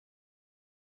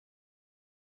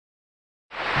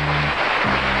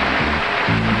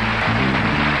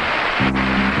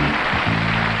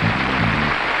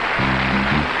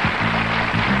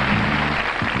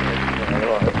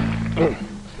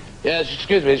Yes,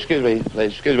 excuse me,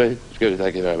 please, excuse me,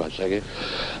 thank you very much, thank you.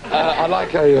 I'd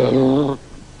like a,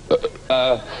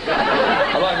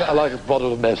 I'd like a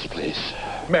bottle of meths, please.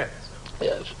 Meths?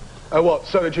 Yes. What,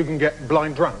 so that you can get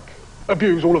blind drunk,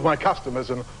 abuse all of my customers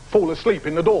and fall asleep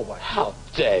in the doorway? How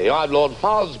dare you? I'm Lord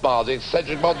Farnsbar, the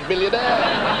eccentric multi-millionaire.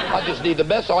 I just need the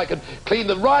mess so I can clean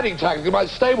the riding tackle in my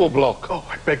stable block. Oh,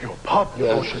 I beg your pardon,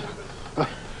 Yes. Lordship.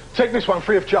 Take this one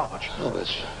free of charge. Oh,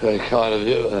 that's very kind of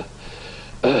you.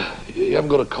 You haven't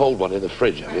got a cold one in the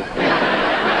fridge, have you?